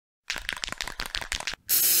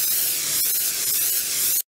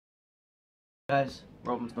Guys,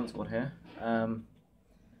 Robin Stunt Squad here.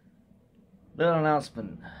 Little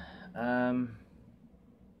announcement. I'm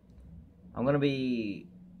gonna be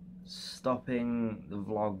stopping the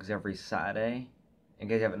vlogs every Saturday. In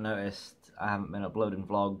case you haven't noticed, I haven't been uploading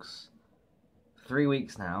vlogs for 3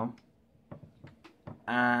 weeks now,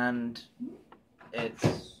 and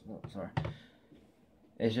it's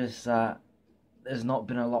just that there's not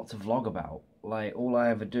been a lot to vlog about. Like, all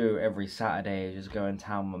I ever do every Saturday is just go in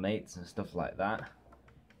town with my mates and stuff like that.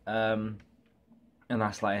 And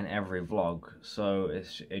that's like in every vlog, so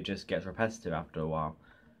it just gets repetitive after a while.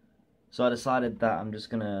 So I decided that I'm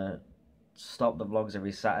just gonna stop the vlogs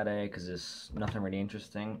every Saturday because there's nothing really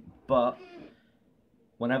interesting. But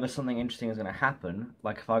whenever something interesting is gonna happen,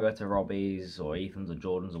 like if I go to Robbie's or Ethan's or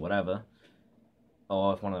Jordan's or whatever,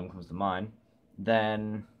 or if one of them comes to mine,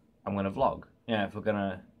 then I'm gonna vlog. Yeah, if we're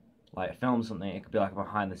gonna like film something, it could be like a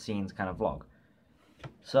behind the scenes kind of vlog.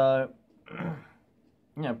 So,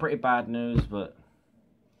 pretty bad news, but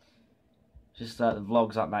just that the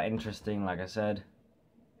vlogs aren't that interesting, like I said.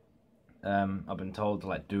 I've been told to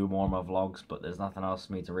like do more of my vlogs, but there's nothing else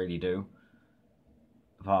for me to really do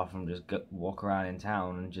apart from just walk around in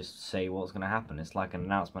town and just say what's gonna happen. It's like an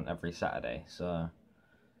announcement every Saturday. So,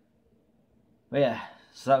 but yeah,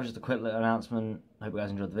 so that was just a quick little announcement. Hope you guys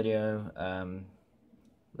enjoyed the video.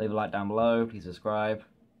 Leave a like down below, please subscribe.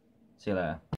 See you later.